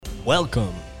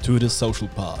Welcome to the Social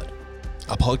Pod,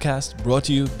 a podcast brought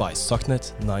to you by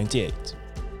SOCNET 98,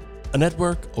 a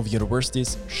network of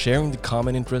universities sharing the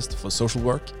common interest for social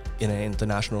work in an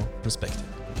international perspective.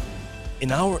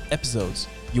 In our episodes,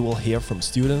 you will hear from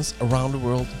students around the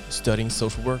world studying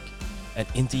social work and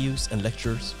interviews and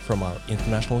lectures from our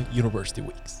international university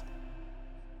weeks.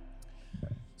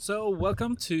 So,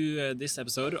 welcome to this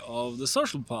episode of the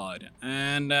Social Pod,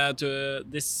 and to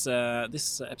this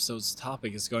episode's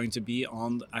topic is going to be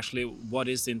on actually what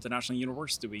is the International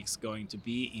University Weeks going to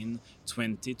be in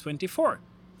 2024.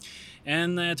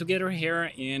 And together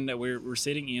here we're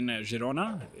sitting in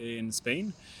Girona in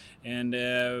Spain, and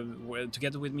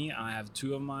together with me I have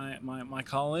two of my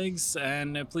colleagues,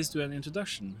 and please do an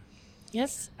introduction.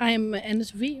 Yes, I'm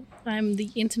Anne-Sophie. I'm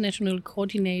the international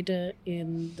coordinator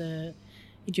in the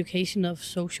education of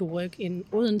social work in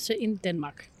Odense in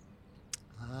Denmark.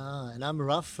 And I'm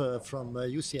Raf from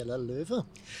UCLL Leuven.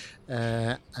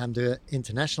 I'm the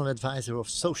international advisor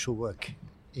of social work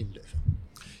in Leuven.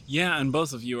 Yeah, and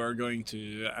both of you are going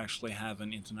to actually have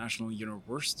an International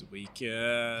University Week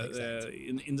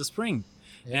in the spring.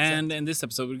 Exactly. And in this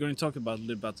episode, we're going to talk about a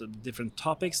little about the different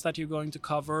topics that you're going to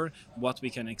cover, what we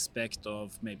can expect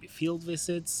of maybe field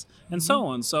visits, and so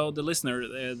on. So the listener,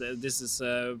 this is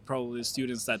probably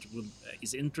students that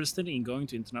is interested in going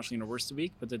to International University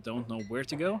Week, but they don't know where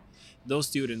to go. Those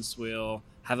students will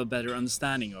have a better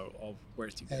understanding of where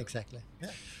to go. Exactly.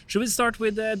 Yeah. Should we start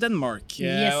with Denmark?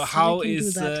 Yes, how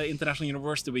is International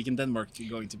University Week in Denmark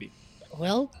going to be?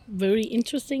 Well, very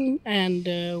interesting, and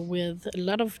with a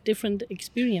lot of different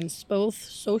experience, both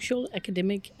social,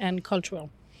 academic, and cultural.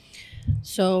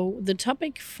 So the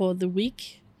topic for the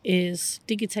week is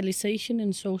digitalization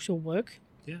in social work.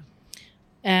 Yeah.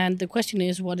 And the question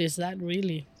is, what is that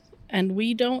really? And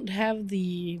we don't have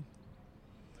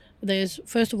there's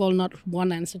first of all not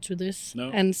one answer to this. No.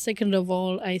 And second of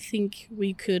all, I think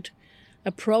we could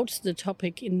approach the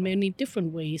topic in many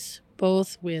different ways,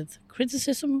 both with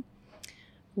criticism,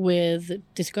 with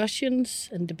discussions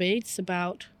and debates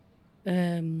about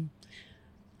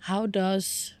how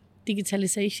does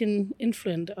digitalization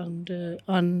influence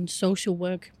on social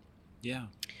work. Yeah.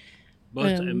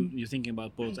 But you're thinking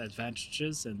about both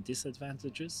advantages and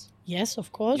disadvantages? Yes,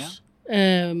 of course.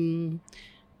 Yeah.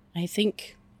 I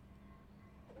think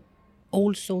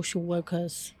old social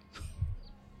workers,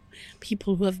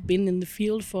 people who have been in the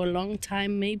field for a long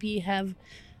time, maybe have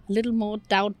a little more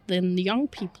doubt than young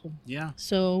people. Yeah.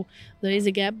 So there is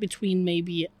a gap between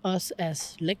maybe us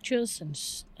as lecturers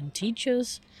and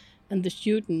teachers and the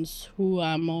students who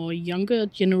are more younger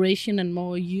generation and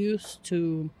more used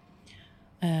to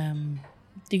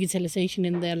digitalization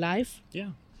in their life.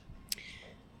 Yeah.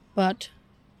 But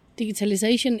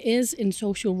digitalization is in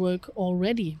social work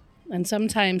already, and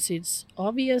sometimes it's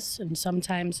obvious and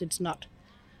sometimes it's not.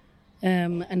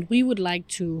 And we would like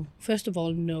to, first of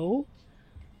all, know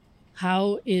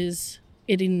how is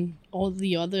it in all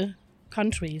the other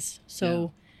countries.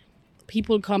 So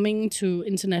people coming to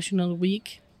International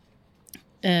Week,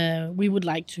 we would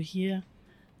like to hear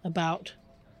about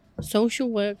social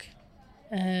work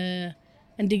and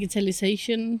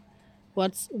digitalization,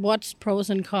 what's pros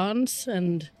and cons,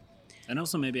 and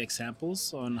also maybe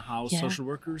examples on how social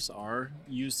workers are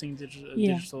using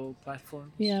digital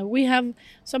platforms. Yeah, we have,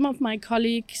 some of my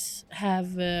colleagues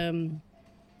have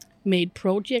made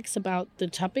projects about the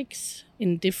topics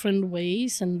in different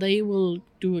ways, and they will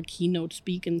do a keynote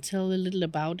speak and tell a little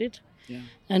about it. Yeah.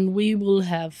 And we will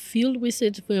have field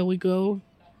visits where we go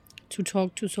to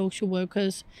talk to social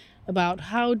workers about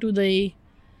how do they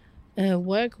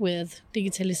work with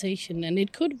digitalization. And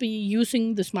it could be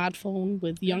using the smartphone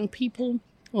with young people,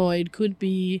 or it could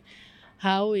be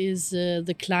how is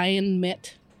the client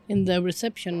met in the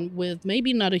reception with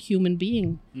maybe not a human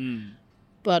being,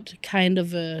 but kind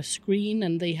of a screen,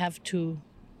 and they have to,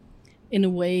 in a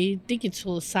way,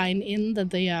 digital sign in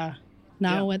that they are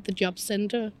now at the job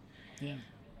center. Yeah.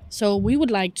 So we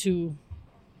would like to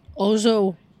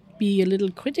also be a little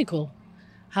critical.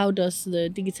 How does the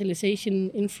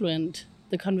digitalization influence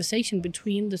the conversation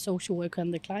between the social worker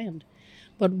and the client?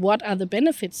 But what are the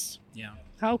benefits? Yeah.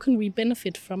 How can we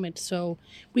benefit from it? So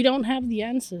we don't have the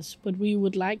answers, but we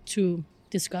would like to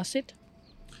discuss it.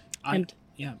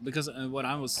 Yeah, because what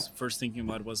I was first thinking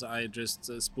about was I just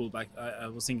spooled back. I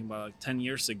was thinking about like 10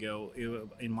 years ago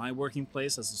in my working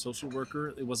place as a social worker,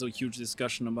 it was a huge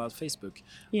discussion about Facebook.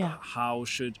 Yeah. How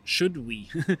should we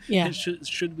Yeah.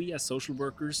 should we as social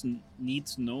workers need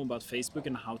to know about Facebook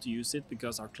and how to use it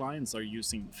because our clients are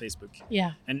using Facebook?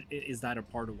 Yeah. And is that a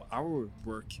part of our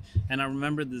work? And I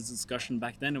remember this discussion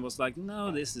back then. It was like,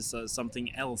 no, this is something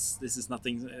else. This is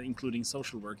nothing including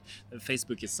social work.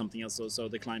 Facebook is something else. So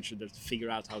the client should have to figure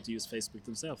out how to use Facebook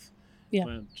themselves. Yeah.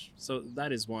 But, so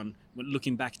that is one. But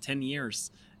looking back 10 years,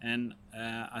 and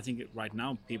I think right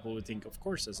now people would think, of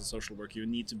course, as a social worker, you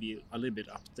need to be a little bit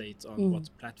update on what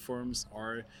platforms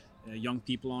are young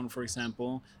people on, for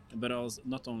example. But also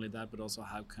not only that, but also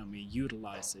how can we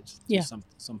utilize it to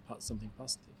something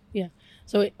positive. Yeah.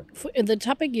 So the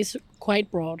topic is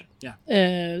quite broad. Yeah.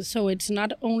 So it's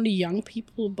not only young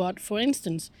people, but for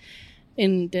instance,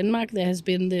 in Denmark, there has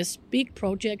been this big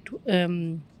project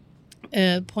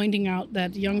pointing out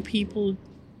that young people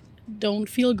don't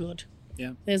feel good.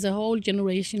 Yeah. There's a whole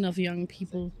generation of young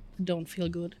people who don't feel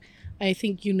good. I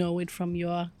think you know it from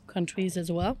your countries as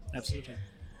well. Absolutely.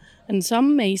 And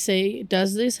some may say,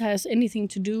 does this has anything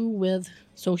to do with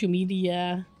social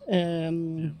media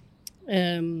and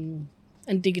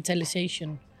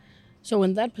digitalization? So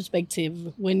in that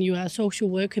perspective, when you are a social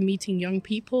worker meeting young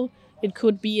people, it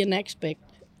could be an aspect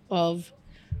of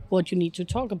what you need to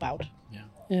talk about. Yeah.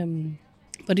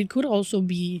 But it could also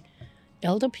be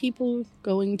elder people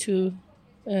going to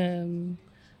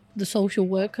the social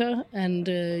worker, and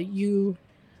you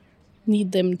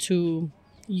need them to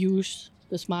use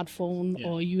the smartphone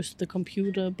or use the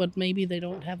computer, but maybe they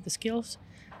don't have the skills.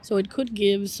 So it could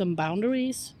give some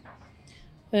boundaries.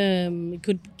 It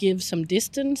could give some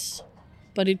distance,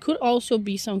 but it could also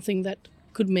be something that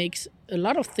could make a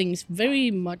lot of things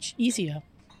very much easier.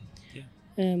 Yeah.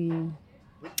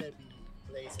 Would there be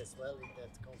place as well in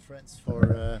that conference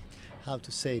for how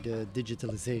to say the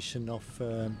digitalization of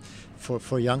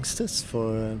for youngsters,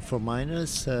 for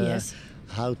minors? Yes.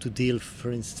 How to deal,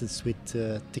 for instance, with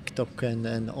TikTok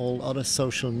and all other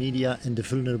social media and the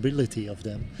vulnerability of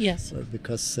them. Yes.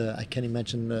 Because I can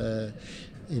imagine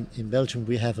in Belgium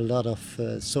we have a lot of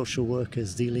social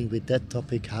workers dealing with that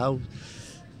topic, how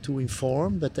to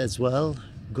inform, but as well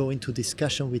go into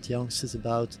discussion with youngsters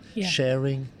about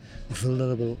sharing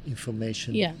vulnerable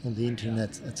information on the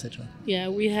internet, etc. Yeah,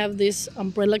 we have this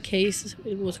umbrella case,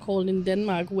 it was called in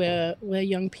Denmark, where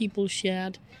young people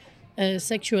shared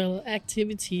sexual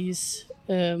activities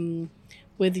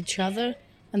with each other,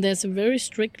 and there's a very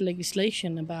strict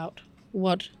legislation about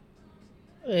what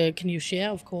can you share.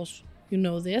 Of course, you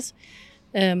know this,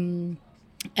 and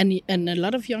a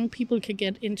lot of young people can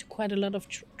get into quite a lot of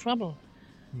trouble.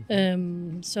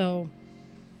 So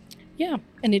yeah,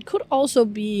 and it could also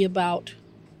be about,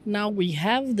 now we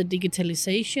have the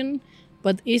digitalization,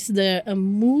 but is there a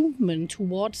movement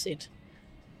towards it?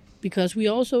 Because we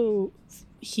also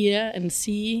hear and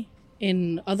see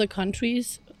in other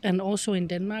countries and also in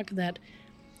Denmark that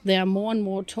there are more and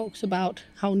more talks about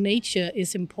how nature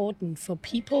is important for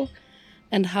people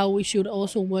and how we should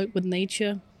also work with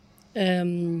nature.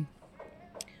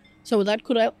 So that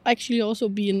could actually also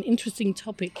be an interesting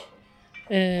topic.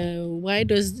 Why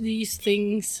does these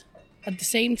things at the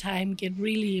same time get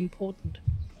really important?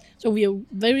 So we are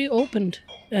very open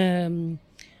to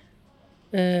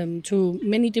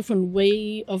many different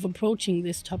way of approaching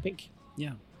this topic.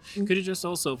 Yeah. Could you just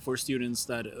also, for students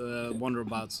that wonder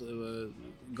about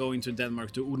going to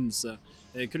Denmark, to Odense,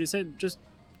 could you say, just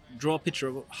draw a picture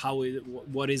of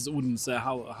what is Odense,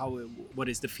 what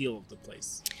is the feel of the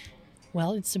place?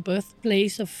 Well, it's the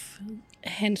birthplace of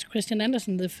Hans Christian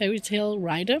Andersen, the fairy tale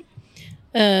writer.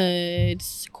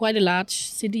 It's quite a large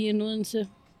city in Odense,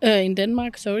 in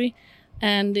Denmark, sorry.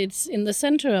 And it's in the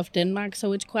center of Denmark,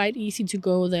 so it's quite easy to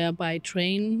go there by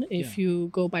train if you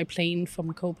go by plane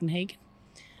from Copenhagen.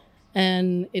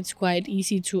 And it's quite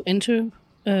easy to enter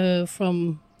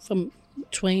from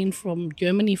train from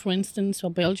Germany, for instance, or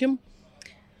Belgium.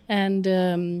 And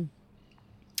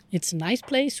it's a nice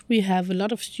place. We have a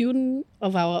lot of students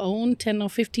of our own, 10 or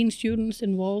 15 students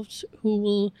involved, who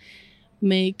will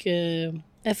make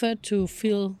effort to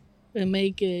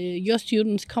make your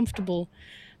students comfortable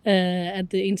at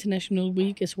the International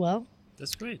Week as well.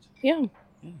 That's great. Yeah.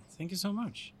 Thank you so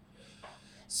much.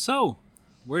 So,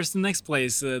 where's the next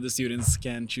place the students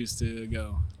can choose to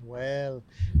go? Well,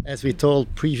 as we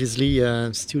told previously,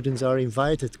 students are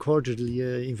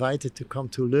cordially invited to come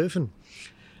to Leuven,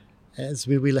 as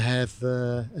we will have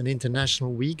an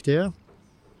international week there.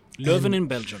 Leuven in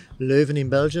Belgium. Leuven in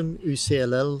Belgium.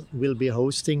 UCLL will be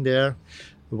hosting there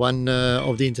one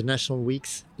of the international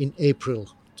weeks in April.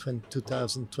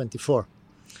 2024.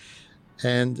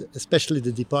 And especially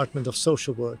the Department of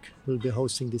Social Work will be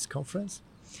hosting this conference.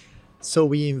 So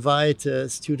we invite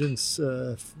students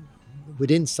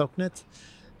within SOCNET,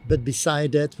 but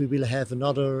beside that we will have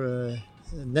another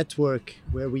network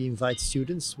where we invite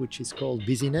students, which is called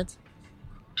BusyNet.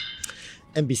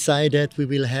 And beside that we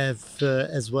will have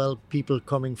as well people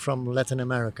coming from Latin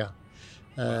America,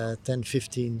 10,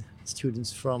 15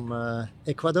 students from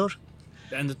Ecuador.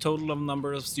 And the total of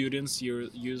number of students you're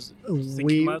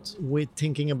thinking about? We're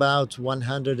thinking about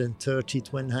 130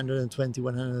 to 120,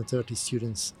 130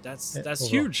 students. That's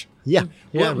huge. Yeah.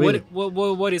 Really.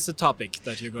 What is the topic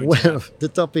that you're going to have? The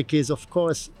topic is, of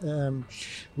course,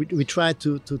 we try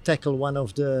to tackle one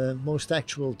of the most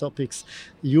actual topics,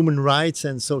 human rights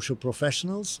and social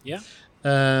professionals. Yeah.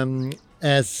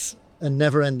 As a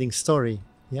never-ending story.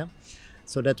 Yeah.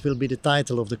 So that will be the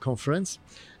title of the conference.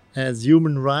 As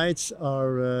human rights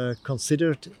are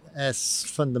considered as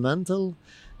fundamental,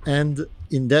 and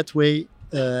in that way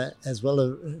as well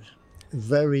a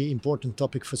very important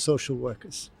topic for social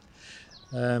workers.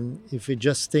 If we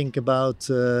just think about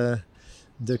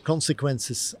the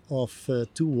consequences of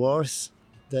 2 wars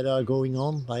that are going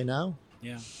on by now.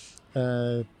 Yeah.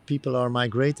 People are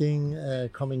migrating,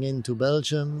 coming into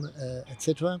Belgium,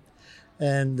 etc.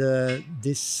 And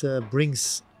this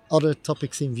brings other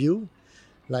topics in view,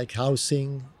 like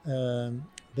housing,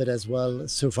 but as well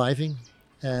surviving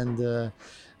and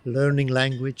learning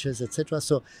languages, etc.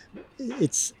 So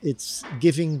it's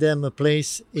giving them a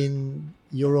place in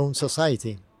your own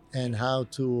society and how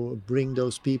to bring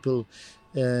those people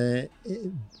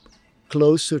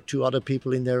closer to other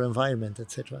people in their environment,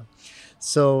 etc.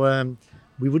 So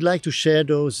we would like to share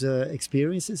those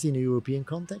experiences in a European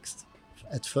context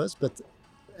at first, but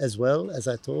as well, as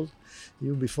I told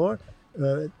you before,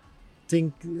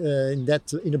 think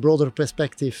in a broader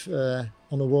perspective,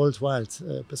 on a worldwide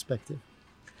perspective.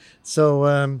 So,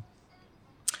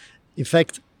 in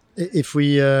fact, if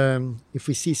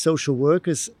we see social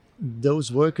workers,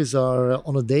 those workers are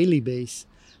on a daily basis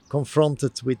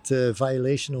confronted with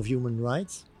violation of human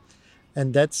rights,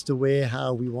 and that's the way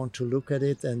how we want to look at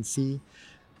it and see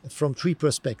from 3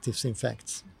 perspectives. In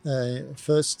fact,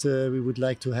 first we would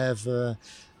like to have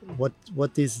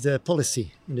what is the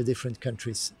policy in the different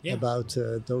countries about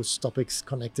those topics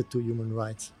connected to human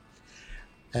rights,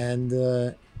 and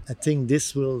I think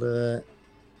this will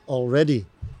already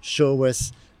show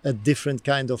us a different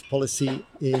kind of policy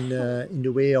in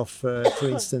the way of, for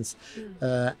instance,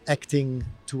 acting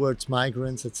towards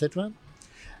migrants, etc.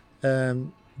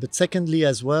 But secondly,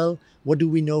 as well, what do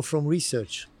we know from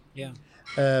research? Yeah.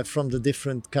 From the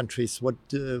different countries, what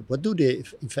do they,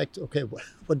 in fact, okay,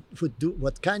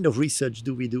 what kind of research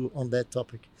do we do on that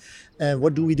topic, and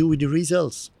what do we do with the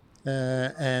results,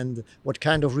 and what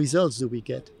kind of results do we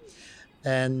get,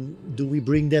 and do we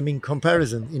bring them in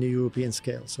comparison in a European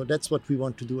scale? So that's what we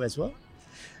want to do as well.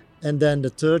 And then the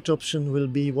third option will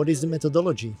be, what is the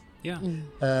methodology? Yeah.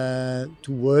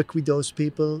 To work with those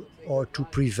people or to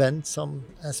prevent some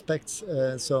aspects.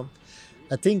 So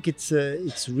I think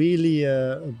it's really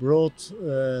a broad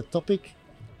topic,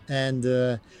 and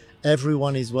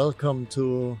everyone is welcome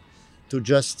to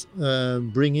just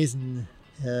bring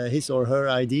his or her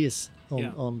ideas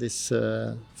on this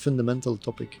fundamental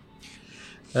topic.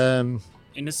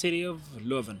 In the city of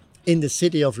Leuven. In the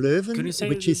city of Leuven,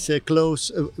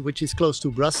 which is close to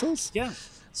Brussels. Yeah.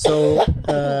 So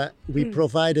we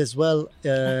provide as well.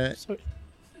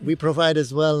 We provide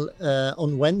as well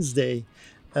on Wednesday.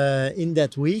 In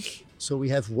that week, so we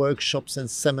have workshops and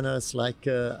seminars, like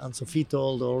Anne-Sophie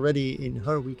told already in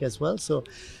her week as well. So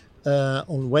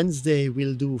on Wednesday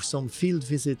we'll do some field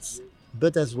visits,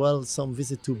 but as well some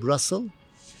visit to Brussels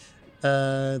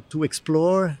to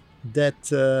explore that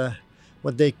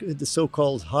the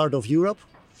so-called heart of Europe.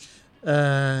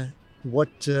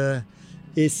 What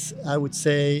is, I would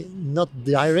say, not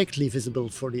directly visible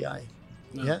for the eye,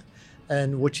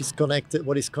 and what is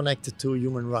connected to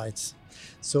human rights.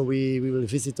 So we will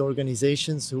visit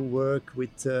organizations who work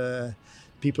with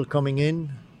people coming in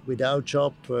without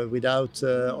job, without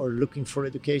or looking for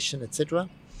education, etc.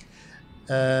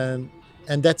 And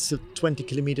that's 20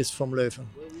 kilometers from Leuven.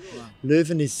 Wow.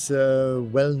 Leuven is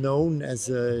well known as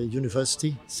a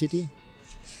university city.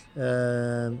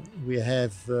 We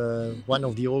have one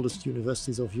of the oldest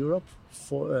universities of Europe,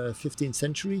 15th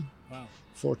century,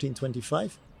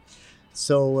 1425.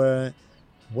 So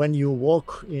when you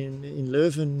walk in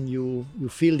Leuven, you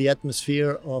feel the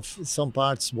atmosphere of some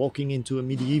parts walking into a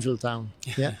medieval town.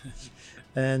 Yeah,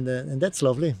 and that's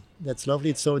lovely. That's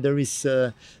lovely. So there is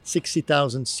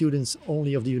 60,000 students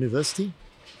only of the university.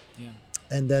 Yeah.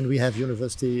 And then we have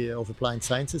University of Applied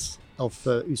Sciences of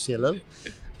UCLL,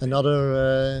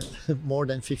 another more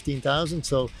than 15,000.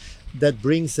 So that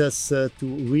brings us to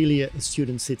really a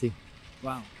student city.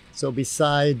 Wow. So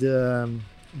beside the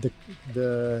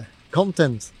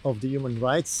content of the human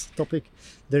rights topic,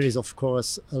 there is of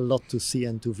course a lot to see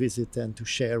and to visit and to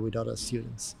share with other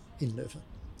students in Leuven.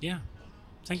 Yeah.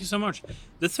 Thank you so much.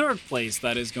 The third place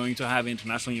that is going to have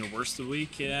International University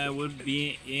Week would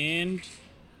be in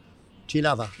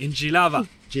Jihlava. In Jihlava.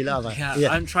 Jihlava. Yeah,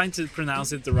 Yeah. I'm trying to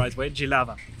pronounce it the right way.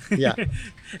 Jihlava. Yeah.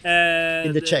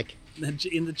 In the Czech.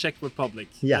 In the Czech Republic.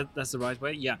 Yeah. That's the right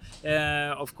way. Yeah.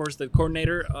 Of course, the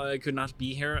coordinator could not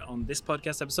be here on this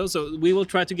podcast episode, so we will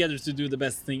try together to do the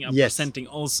best thing of Yes. presenting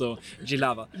also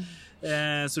Jihlava.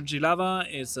 So Jihlava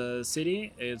is a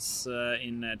city. It's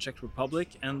in Czech Republic,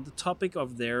 and the topic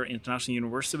of their International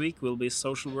University Week will be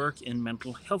social work in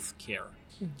mental health care.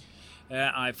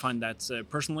 I find that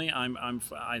personally,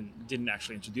 I didn't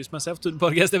actually introduce myself to the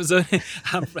podcast episode.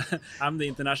 I'm the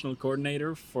international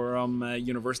coordinator from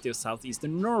University of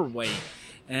Southeastern Norway,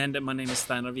 and my name is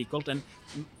Steinar Wikolt. And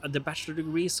the bachelor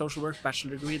degree, social work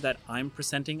bachelor degree that I'm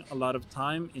presenting a lot of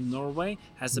time in Norway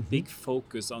has a big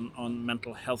focus on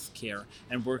mental health care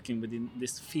and working within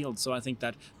this field. So I think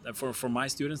that for my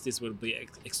students, this will be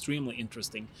extremely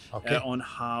interesting on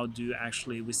how do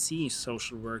actually we see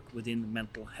social work within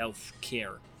mental health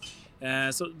care.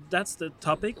 So that's the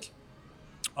topic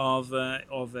of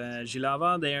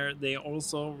Jihlava. They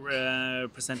also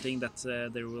presenting that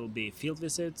there will be field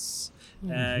visits,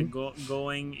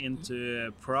 going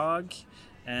into Prague,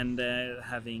 and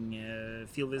having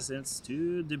field visits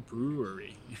to the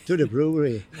brewery. To the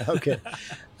brewery. Okay.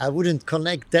 I wouldn't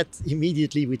connect that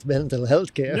immediately with mental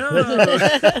health care. No.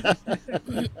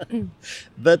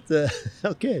 But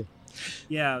okay.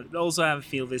 Yeah, they also have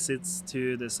field visits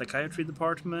to the psychiatry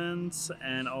department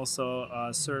and also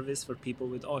a service for people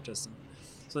with autism.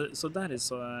 So that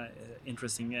is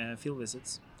interesting field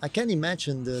visits. I can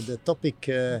imagine the topic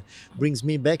brings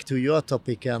me back to your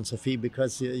topic, Anne-Sophie,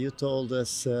 because you told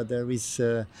us there is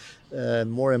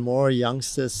more and more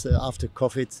youngsters after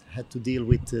COVID had to deal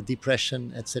with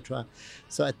depression, etc.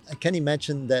 So I can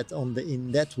imagine that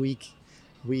in that week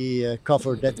we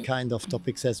cover that kind of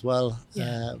topics as well.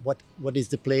 Yeah. What is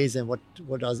the place and what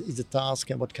is the task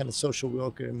and what kind of social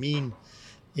worker mean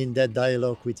in that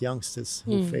dialogue with youngsters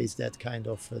who face that kind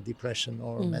of depression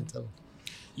or mental.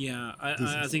 Yeah,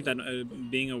 I think that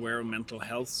being aware of mental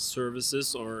health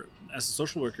services, or as a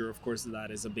social worker, of course, that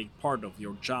is a big part of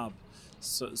your job.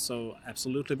 So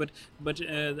absolutely, but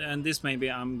and this maybe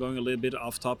I'm going a little bit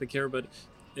off topic here, but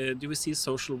do we see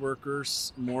social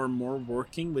workers more and more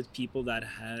working with people that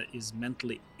is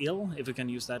mentally ill, if we can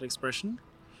use that expression?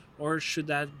 Or should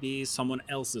that be someone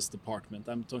else's department?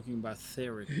 I'm talking about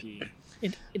therapy.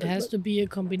 It has to be a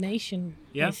combination,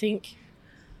 Yeah. I think.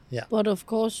 Yeah. But of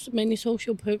course, many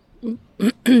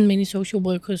many social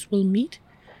workers will meet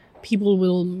people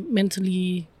with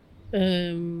mentally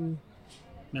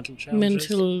Mental challenges.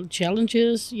 mental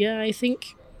challenges. Yeah, I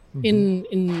think in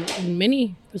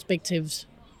many perspectives.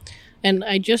 And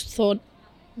I just thought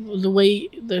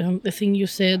the thing you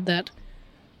said, that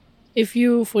if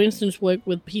you, for instance, work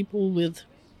with people with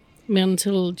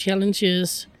mental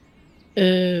challenges,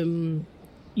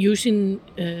 using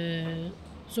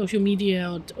social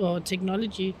media or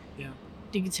technology, Yeah.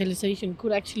 digitalization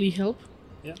could actually help.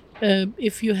 Yeah.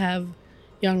 If you have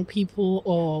young people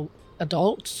or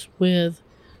adults with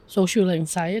social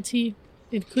anxiety,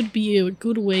 it could be a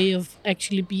good way of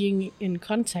actually being in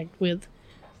contact with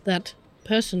that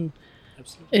person.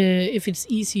 Absolutely. If it's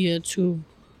easier to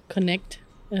connect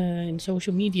in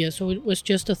social media. So it was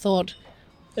just a thought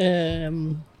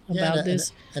about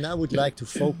this. And I would like to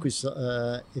focus,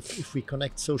 if we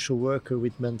connect social worker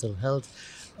with mental health,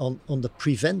 on the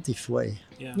preventive way.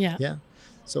 Yeah. Yeah.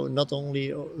 So not only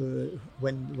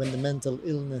when the mental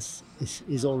illness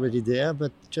is already there,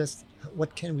 but just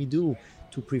what can we do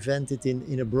to prevent it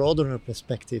in a broader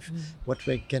perspective? What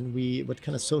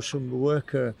kind of social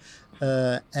worker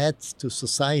add to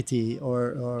society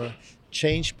or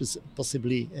change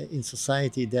possibly in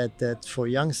society that for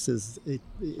youngsters it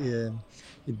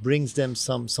brings them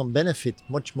some benefit,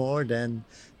 much more than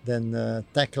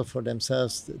tackle for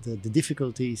themselves the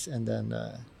difficulties and then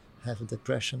have a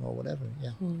depression or whatever.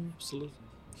 Yeah. Absolutely.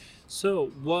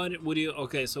 So what would you?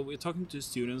 Okay, so we're talking to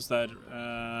students that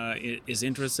is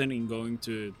interested in going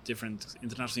to different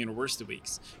international university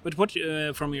weeks. But what,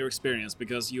 from your experience,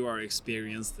 because you are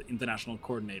experienced international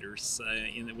coordinators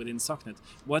within SOCNET,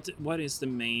 what is the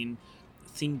main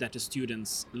thing that the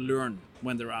students learn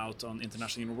when they're out on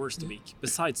international university week,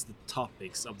 besides the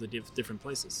topics of the different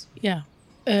places? Yeah.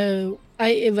 I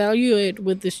evaluate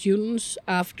with the students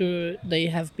after they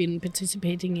have been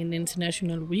participating in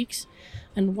international weeks,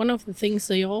 and one of the things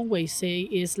they always say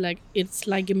is like it's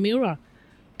like a mirror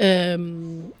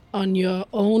on your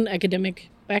own academic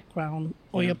background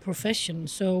or your profession.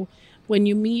 So when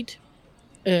you meet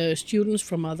students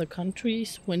from other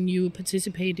countries, when you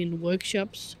participate in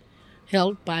workshops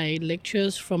held by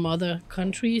lecturers from other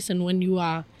countries, and when you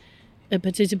are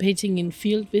participating in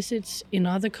field visits in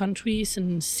other countries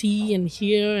and see and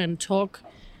hear and talk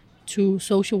to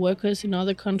social workers in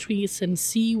other countries and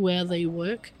see where they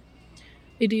work,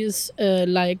 it is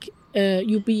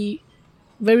you be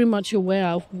very much aware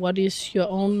of what is your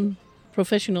own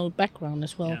professional background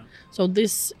as well. Yeah. So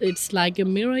it's like a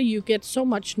mirror. You get so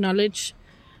much knowledge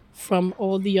from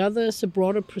all the others, a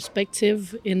broader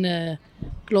perspective in a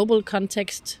global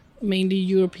context, mainly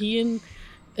European,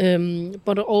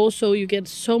 but also you get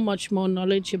so much more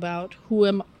knowledge about who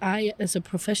am I as a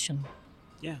profession.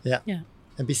 Yeah. Yeah.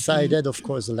 And beside that, of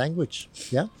course, the language.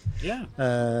 Yeah. Yeah.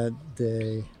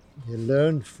 They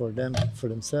learn for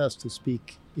themselves to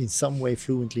speak in some way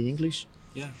fluently English.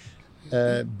 Yeah.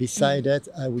 Beside that,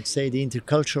 I would say the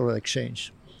intercultural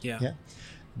exchange. Yeah. Yeah.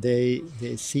 They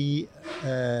see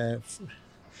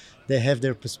they have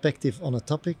their perspective on a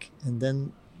topic, and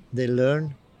then they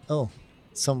learn, oh,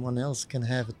 someone else can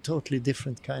have a totally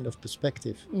different kind of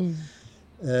perspective.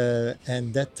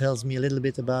 And that tells me a little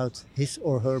bit about his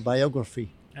or her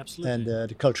biography. Absolutely. And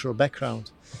the cultural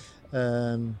background.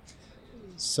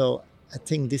 So I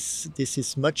think this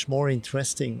is much more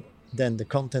interesting than the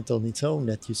content on its own,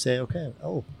 that you say, okay,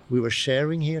 oh, we were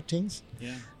sharing here things.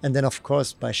 Yeah. And then, of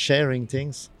course, by sharing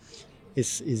things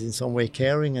is in some way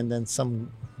caring, and then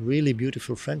some really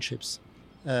beautiful friendships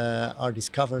are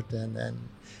discovered and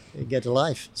get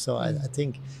alive. So I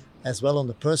think as well on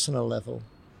the personal level,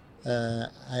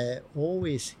 I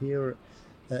always hear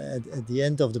at the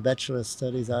end of the bachelor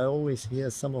studies, I always hear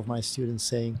some of my students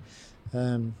saying,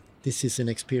 this is an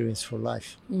experience for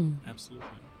life. Absolutely.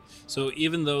 So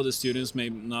even though the students may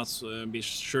not be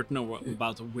certain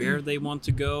about where they want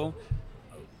to go,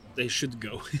 they should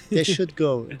go. They should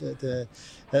go.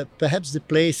 Perhaps the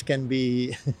place can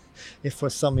be, if for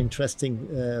some interesting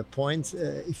points,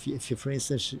 if you, for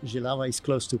instance, Jihlava is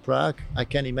close to Prague, I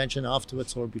can imagine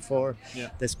afterwards or before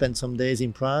they spend some days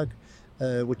in Prague,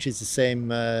 which is the same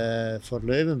for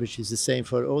Leuven, which is the same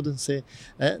for Odense.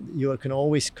 You can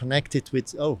always connect it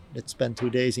with, oh, let's spend 2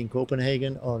 days in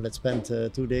Copenhagen, or let's spend 2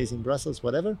 days in Brussels,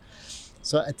 whatever.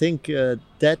 So I think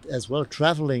that as well,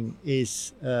 traveling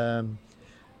is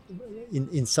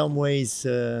in some ways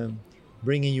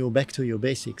bringing you back to your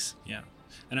basics. Yeah.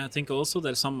 And I think also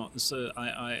that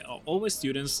I always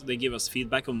students, they give us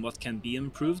feedback on what can be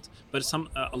improved, but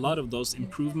a lot of those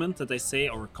improvement that they say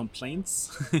or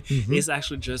complaints is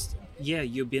actually just,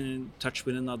 you've been in touch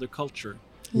with another culture.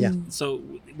 Yeah. So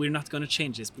we're not going to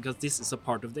change this because this is a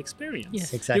part of the experience.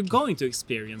 Yes. Exactly. You're going to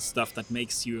experience stuff that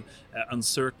makes you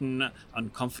uncertain,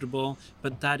 uncomfortable,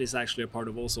 but that is actually a part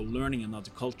of also learning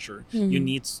another culture. You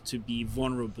need to be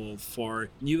vulnerable for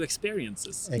new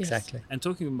experiences. Exactly. Yes. And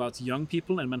talking about young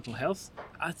people and mental health,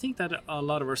 I think that a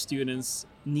lot of our students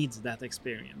need that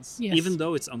experience. Yes. Even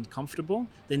though it's uncomfortable,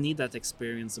 they need that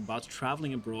experience about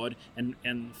traveling abroad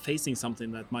and facing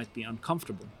something that might be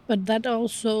uncomfortable. But that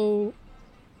also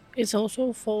is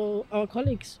also for our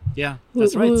colleagues. Yeah,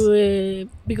 that's right.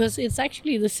 Because it's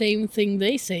actually the same thing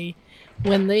they say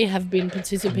when they have been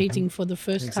participating for the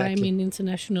first time in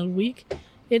International Week.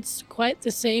 It's quite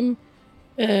the same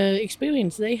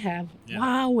experience they have. Yeah.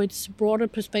 Wow, it's a broader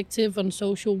perspective on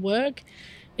social work.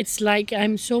 It's like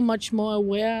I'm so much more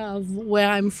aware of where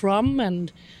I'm from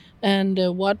and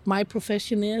what my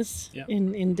profession is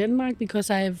in Denmark, because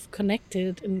I've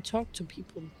connected and talked to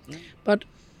people. Yeah. But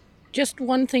just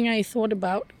one thing I thought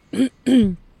about,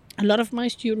 a lot of my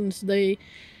students, they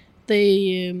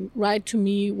write to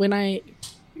me when I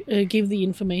give the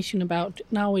information about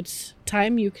now it's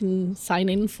time you can sign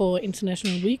in for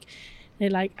International Week. They're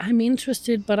like, I'm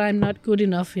interested, but I'm not good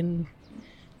enough in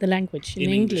the language, in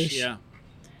English. Yeah.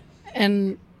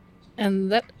 And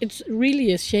that it's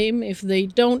really a shame if they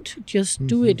don't just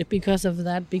do it because of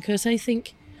that, because I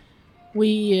think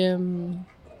the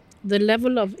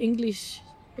level of English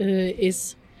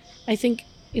is, I think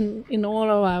in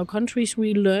all of our countries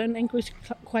we learn English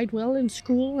quite well in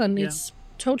school, and it's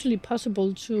totally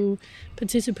possible to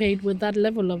participate with that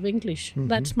level of English.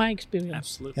 That's my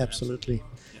experience. Absolutely.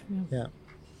 Yeah.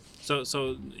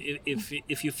 So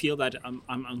if you feel that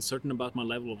I'm uncertain about my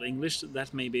level of English,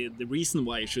 that may be the reason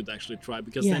why you should actually try,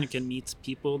 because then you can meet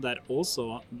people that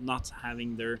also not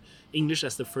having their English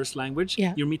as their first language.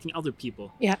 You're meeting other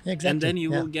people. Exactly. And then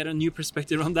you will get a new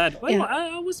perspective on that. Well,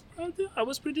 I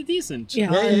was pretty decent.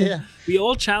 We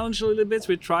all challenge a little bit.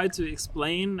 We try to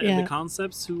explain the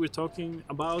concepts who we're talking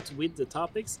about with the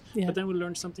topics, but then we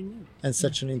learn something new. And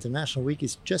such an international week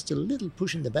is just a little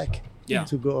push in the back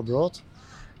to go abroad.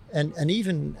 And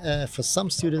even for some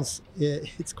students,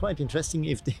 it's quite interesting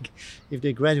if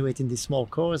they graduate in this small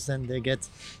course and they get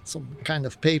some kind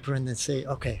of paper and they say,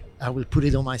 okay, I will put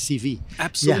it on my CV.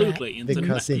 Absolutely.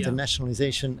 Because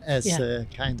internationalization as a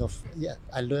kind of,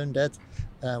 I learned that.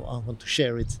 I want to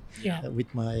share it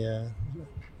with my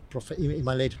in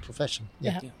my later profession.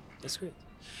 Yeah, that's great.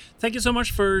 Thank you so much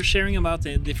for sharing about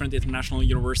the different international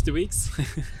university weeks.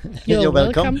 You're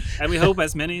welcome. And we hope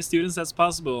as many students as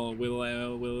possible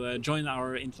will join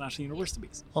our international university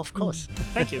weeks. Of course.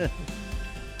 Thank you.